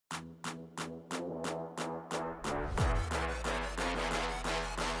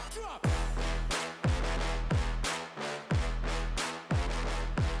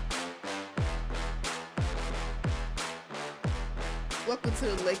Welcome to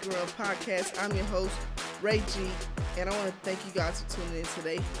the Laker Run Podcast. I'm your host, Ray G, and I want to thank you guys for tuning in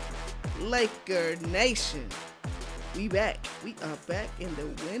today. Laker Nation, we back. We are back in the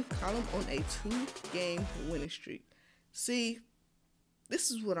win column on a 2-game winning streak. See, this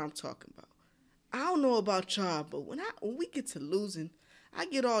is what I'm talking about. I don't know about y'all, but when we get to losing, I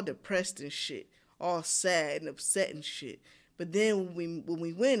get all depressed and shit, all sad and upset and shit. But then when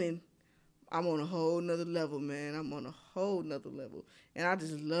we winning, I'm on a whole nother level, man. I'm on a whole nother level. And I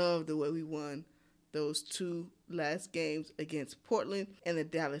just love the way we won those 2 last games against Portland and the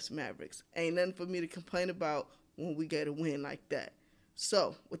Dallas Mavericks. Ain't nothing for me to complain about when we get a win like that.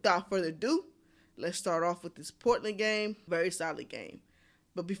 So, without further ado, let's start off with this Portland game. Very solid game.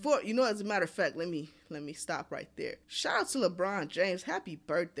 But before, as a matter of fact, let me stop right there. Shout out to LeBron James. Happy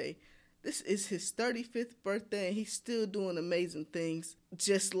birthday. This is his 35th birthday, and he's still doing amazing things,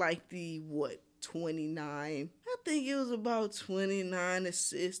 just like the, 29? I think it was about 29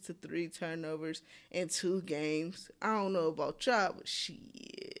 assists to 3 turnovers in 2 games. I don't know about y'all, but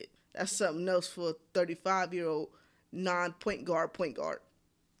shit. That's something else for a 35-year-old non-point guard.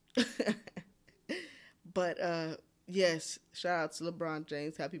 But, yes, shout out to LeBron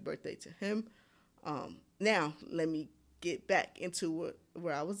James. Happy birthday to him. Now, let me get back into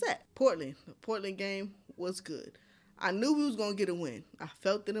where I was at. Portland. The Portland game was good. I knew we was going to get a win. I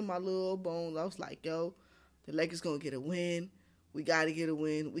felt it in my little old bones. I was like, yo, the Lakers going to get a win. We got to get a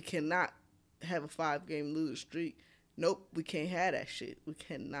win. We cannot have a 5-game losing streak. Nope, we can't have that shit. We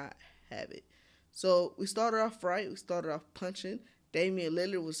cannot have it. So we started off right. We started off punching. Damian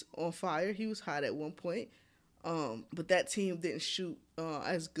Lillard was on fire. He was hot at one point. But that team didn't shoot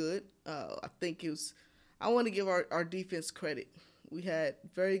as good. I think it was... I want to give our defense credit. We had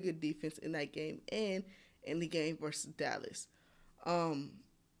very good defense in that game and in the game versus Dallas.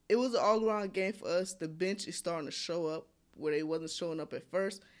 It was an all-around game for us. The bench is starting to show up where they wasn't showing up at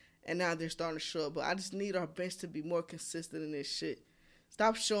first, and now they're starting to show up. But I just need our bench to be more consistent in this shit.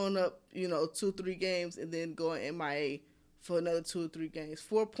 Stop showing up, 2-3 games and then going MIA for another 2 or 3 games.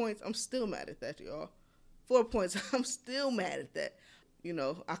 4 points, I'm still mad at that, y'all. 4 points, I'm still mad at that.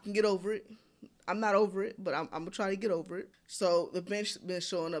 I can get over it. I'm not over it, but I'm going to try to get over it. So the bench been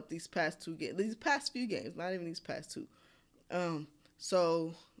showing up these past few games, not even these past 2.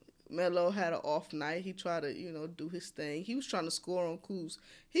 So Melo had an off night. He tried to, do his thing. He was trying to score on Kuz.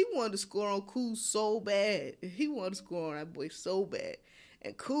 He wanted to score on Kuz so bad. He wanted to score on that boy so bad.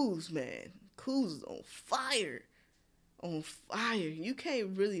 And Kuz, man, Kuz is on fire. On fire. You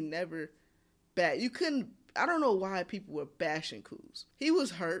can't really never I don't know why people were bashing Kuz. He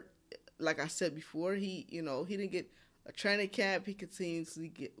was hurt. Like I said before, he didn't get a training camp. He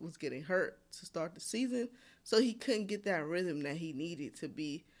continuously was getting hurt to start the season, so he couldn't get that rhythm that he needed to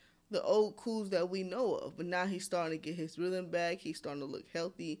be the old Kuz that we know of. But now he's starting to get his rhythm back. He's starting to look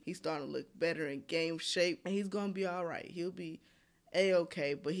healthy. He's starting to look better in game shape, and he's going to be all right. He'll be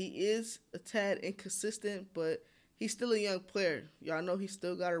A-okay, but he is a tad inconsistent, but he's still a young player. Y'all know he's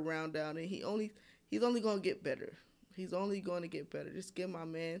still got a round down, and he's only going to get better. He's only going to get better. Just give my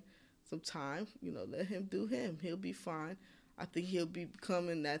man some time, let him do him. He'll be fine. I think he'll be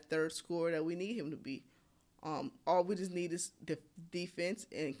becoming that third scorer that we need him to be. All we just need is defense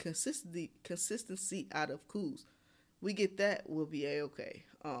and consistency out of Kuz. We get that, we'll be A-okay.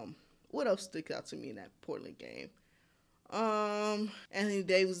 What else stuck out to me in that Portland game? Anthony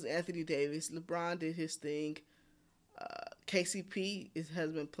Davis. LeBron did his thing. KCP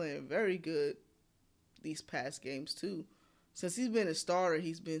has been playing very good these past games too. Since he's been a starter,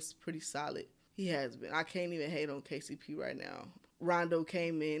 he's been pretty solid. He has been. I can't even hate on KCP right now. Rondo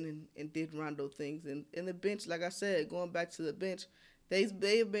came in and did Rondo things. And the bench, like I said, going back to the bench,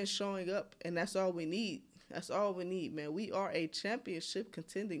 they have been showing up, and that's all we need. That's all we need, man. We are a championship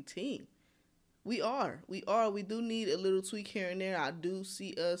contending team. We are. We do need a little tweak here and there. I do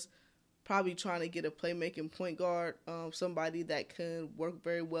see us probably trying to get a playmaking point guard, somebody that can work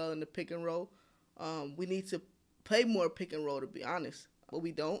very well in the pick and roll. We need to play more pick and roll, to be honest, but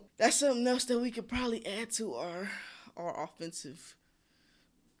we don't. That's something else that we could probably add to our offensive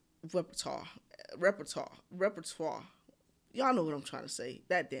repertoire. Y'all know what I'm trying to say.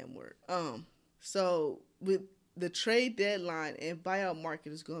 That damn word. So with the trade deadline and buyout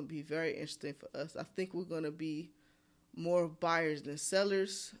market is going to be very interesting for us. I think we're going to be more buyers than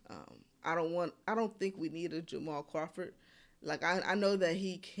sellers. I don't think we need a Jamal Crawford. Like I know that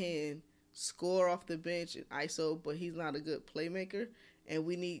he can score off the bench and ISO, but he's not a good playmaker, and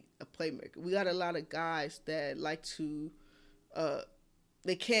we need a playmaker. We got a lot of guys that like to,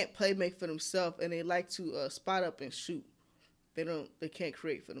 they can't play make for themselves, and they like to spot up and shoot. They can't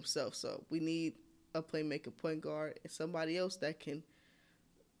create for themselves. So we need a playmaker point guard and somebody else that can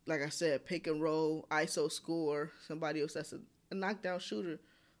like I said, pick and roll, ISO score, somebody else that's a knockdown shooter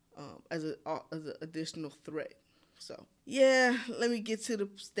as an additional threat. So yeah, let me get to the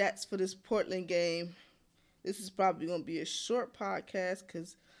stats for this Portland game. This is probably gonna be a short podcast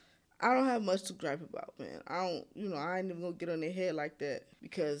because I don't have much to gripe about, man. I ain't even gonna get on their head like that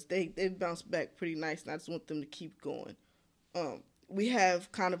because they bounced back pretty nice, and I just want them to keep going. We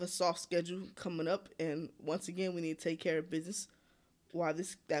have kind of a soft schedule coming up, and once again, we need to take care of business while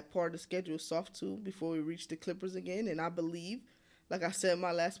that part of the schedule is soft too before we reach the Clippers again. And I believe, like I said in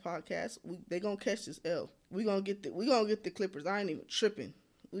my last podcast, they gonna catch this L. We gonna get the Clippers. I ain't even tripping.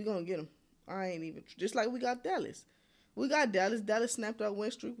 We gonna get them. I ain't even just like we got Dallas. We got Dallas. Dallas snapped our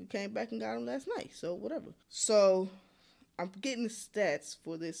win streak. We came back and got them last night. So whatever. So I'm getting the stats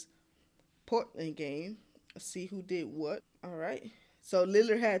for this Portland game. Let's see who did what. All right. So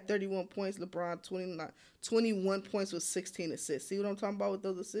Lillard had 31 points. LeBron 21 points with 16 assists. See what I'm talking about with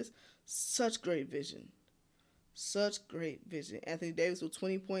those assists? Such great vision. Such great vision. Anthony Davis with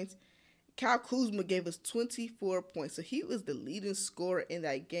 20 points. Kyle Kuzma gave us 24 points. So he was the leading scorer in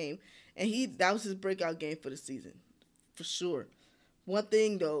that game. And that was his breakout game for the season. For sure. One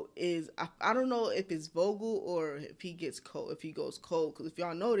thing, though, is I don't know if it's Vogel or if he gets cold, if he goes cold. Because if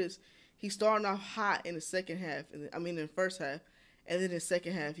y'all notice, he's starting off hot in the second half. In the first half. And then in the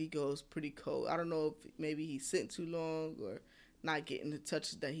second half, he goes pretty cold. I don't know if maybe he's sitting too long or not getting the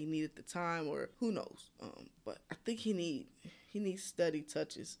touches that he needed at the time, or who knows. But I think he needs steady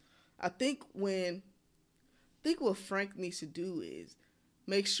touches. I think what Frank needs to do is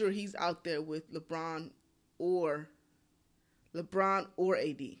make sure he's out there with LeBron or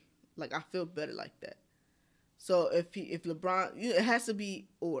AD. Like, I feel better like that. So if LeBron, it has to be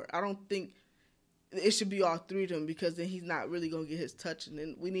or. I don't think it should be all three of them because then he's not really gonna get his touch, and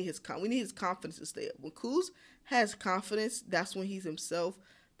then we need his confidence to stay up. When Kuz has confidence, that's when he's himself.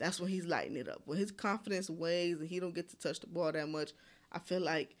 That's when he's lighting it up. When his confidence wanes and he don't get to touch the ball that much, I feel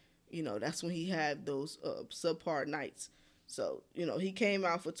like that's when he had those subpar nights. So he came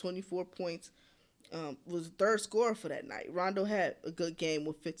out for 24 points. Was the third scorer for that night. Rondo had a good game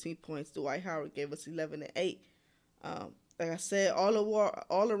with 15 points. Dwight Howard gave us 11 and 8. Like I said,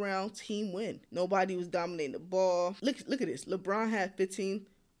 all around team win. Nobody was dominating the ball. Look at this. LeBron had 15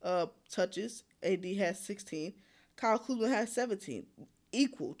 touches. AD had 16. Kyle Kuzma had 17.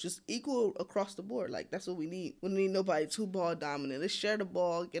 Just equal across the board. Like, that's what we need. We don't need nobody too ball dominant. Let's share the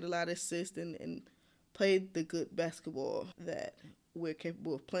ball, get a lot of assists, and play the good basketball that we're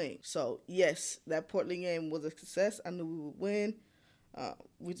capable of playing. So, yes, that Portland game was a success. I knew we would win.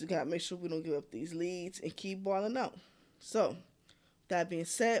 We just got to make sure we don't give up these leads and keep balling out. So, that being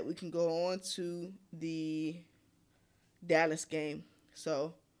said, we can go on to the Dallas game.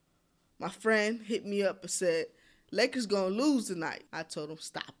 So, my friend hit me up and said, Lakers gonna lose tonight. I told him,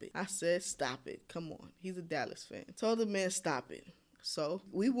 stop it. I said, stop it. Come on. He's a Dallas fan. Told the man, stop it. So,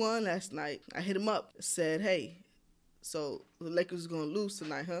 we won last night. I hit him up and said, hey, so the Lakers gonna lose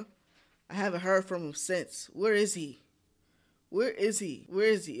tonight, huh? I haven't heard from him since. Where is he?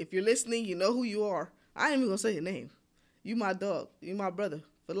 If you're listening, you know who you are. I ain't even gonna say your name. You my dog. You my brother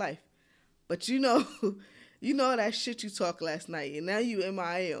for life. But you know that shit you talked last night, and now you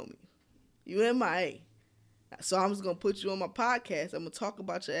MIA on me. You MIA. So I'm just going to put you on my podcast. I'm going to talk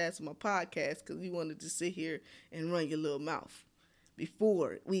about your ass on my podcast because you wanted to sit here and run your little mouth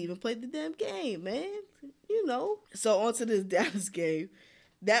before we even played the damn game, man. So on to this Dallas game.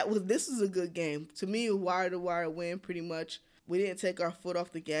 This was a good game. To me, a wire-to-wire win pretty much. We didn't take our foot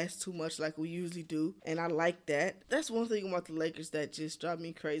off the gas too much like we usually do, and I like that. That's one thing about the Lakers that just drive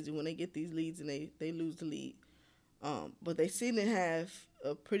me crazy when they get these leads and they lose the lead. But they seem to have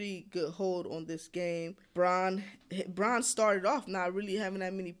a pretty good hold on this game. Bron started off not really having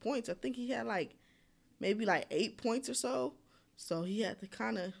that many points. I think he had maybe 8 points or so. So he had to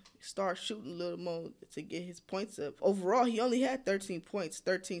kind of start shooting a little more to get his points up. Overall, he only had 13 points,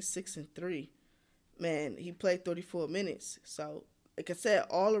 13, 6, and 3. Man, he played 34 minutes. So, like I said,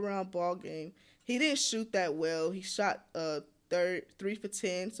 all-around ball game. He didn't shoot that well. He shot 3 for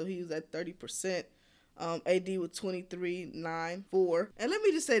 10, so he was at 30%. AD with 23, 9, 4. And let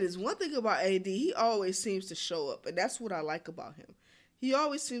me just say this. One thing about AD, he always seems to show up, and that's what I like about him. He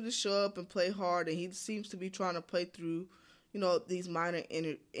always seems to show up and play hard, and he seems to be trying to play through, these minor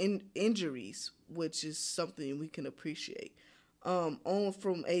injuries, which is something we can appreciate. On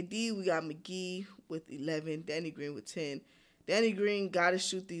from AD, we got McGee with 11, Danny Green with 10. Danny Green got to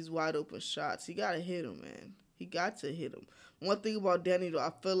shoot these wide open shots. He got to hit them, man. He got to hit them. One thing about Danny, though,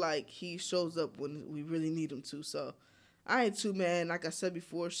 I feel like he shows up when we really need him to. So, I ain't too mad. Like I said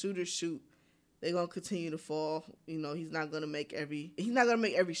before, shooters shoot. they're gonna continue to fall. He's not gonna make every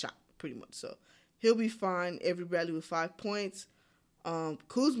shot pretty much. So he'll be fine. Avery Bradley with 5 points.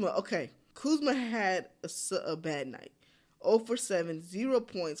 Kuzma had a bad night. 0 for 7, 0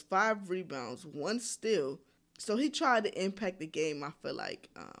 points, 5 rebounds, 1 steal. So he tried to impact the game, I feel like.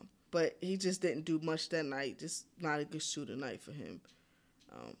 But he just didn't do much that night. Just not a good shooter night for him.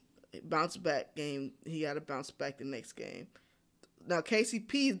 Bounce back game. He got to bounce back the next game. Now,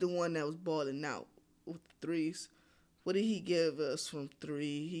 KCP is the one that was balling out with threes. What did he give us from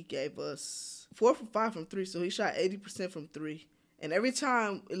 3? He gave us 4 for 5 from 3. So he shot 80% from 3. And every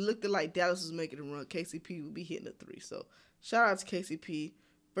time it looked like Dallas was making a run, KCP would be hitting a 3. So shout out to KCP.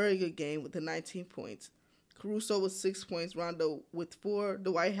 Very good game with the 19 points. Caruso with 6 points. Rondo with 4.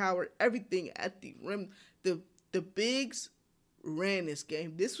 Dwight Howard, everything at the rim. The bigs ran this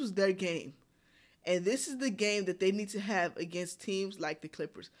game. This was their game. And this is the game that they need to have against teams like the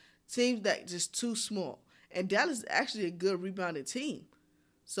Clippers. Teams that just too small. And Dallas is actually a good rebounding team.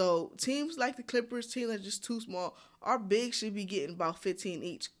 So teams like the Clippers, teams that are just too small, our bigs should be getting about 15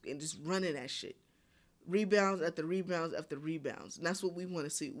 each and just running that shit. Rebounds after rebounds after rebounds. And that's what we want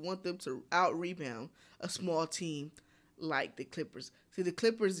to see. We want them to out-rebound a small team like the Clippers. See, the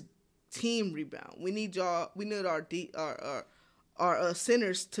Clippers team rebound. We need our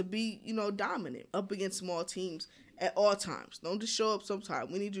centers to be, dominant up against small teams at all times. Don't just show up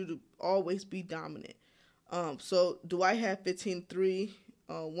sometime. We need you to always be dominant. So Dwight had 15-3,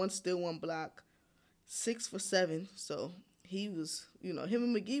 1 steal, 1 block, 6 for 7. So he was, him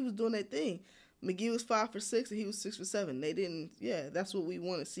and McGee was doing their thing. McGee was 5 for 6 and he was 6 for 7. That's what we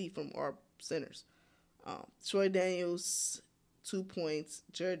want to see from our centers. Troy Daniels, 2 points.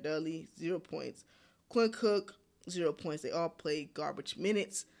 Jared Dudley, 0 points. Quinn Cook, 0 points. They all played garbage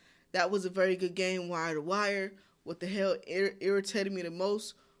minutes. That was a very good game, wire to wire. What the hell irritated me the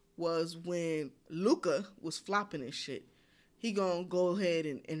most was when Luka was flopping and shit. He gonna go ahead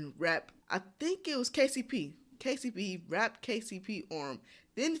and wrap. I think it was KCP. KCP wrapped KCP arm,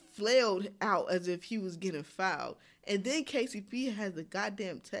 then flailed out as if he was getting fouled. And then KCP has the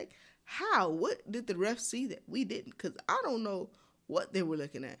goddamn tech. How? What did the refs see that we didn't? Because I don't know what they were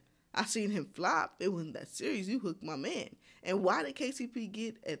looking at. I seen him flop. It wasn't that serious. You hooked my man. And why did KCP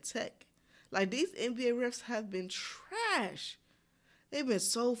get a tech? Like, these NBA refs have been trash. They've been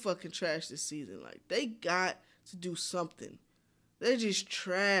so fucking trash this season. Like, they got to do something. They're just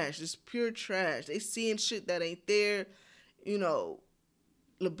trash. Just pure trash. They seeing shit that ain't there.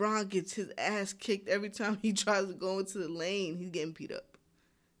 LeBron gets his ass kicked every time he tries to go into the lane. He's getting beat up.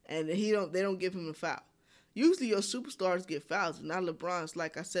 And they don't give him a foul. Usually your superstars get fouls, but not LeBron's.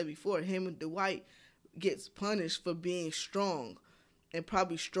 Like I said before, him and Dwight gets punished for being strong and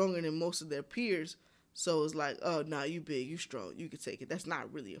probably stronger than most of their peers. So it's like, oh, nah, you big, you strong, you can take it. That's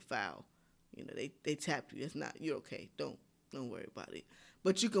not really a foul. They tapped you. It's not, you're okay. Don't worry about it.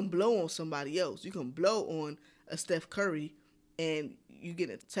 But you can blow on somebody else. You can blow on a Steph Curry and you get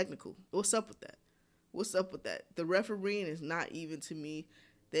a technical. What's up with that? The refereeing is not even to me.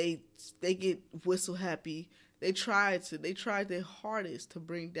 They get whistle happy. They tried their hardest to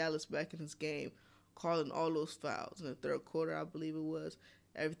bring Dallas back in this game, calling all those fouls. In the third quarter, I believe it was,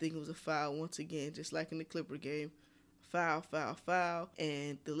 everything was a foul once again, just like in the Clipper game. Foul,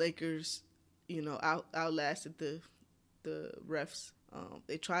 and the Lakers, outlasted the refs.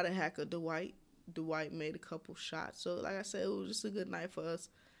 They tried to hack a Dwight. Dwight made a couple shots. So, like I said, it was just a good night for us.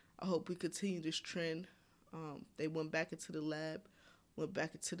 I hope we continue this trend. They went back into the lab, went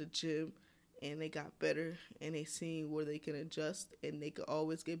back into the gym, and they got better, and they seen where they can adjust, and they could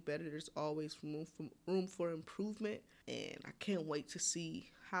always get better. There's always room for improvement, and I can't wait to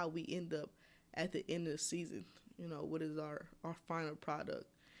see how we end up at the end of the season. What is our final product,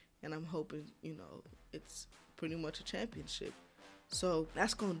 and I'm hoping, it's pretty much a championship. So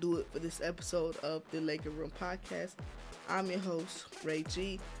that's going to do it for this episode of the Laker Room Podcast. I'm your host, Ray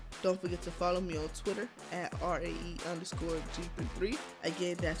G. Don't forget to follow me on Twitter at RAE_G33.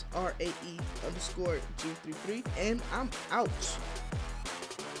 Again, that's RAE_G33. And I'm out.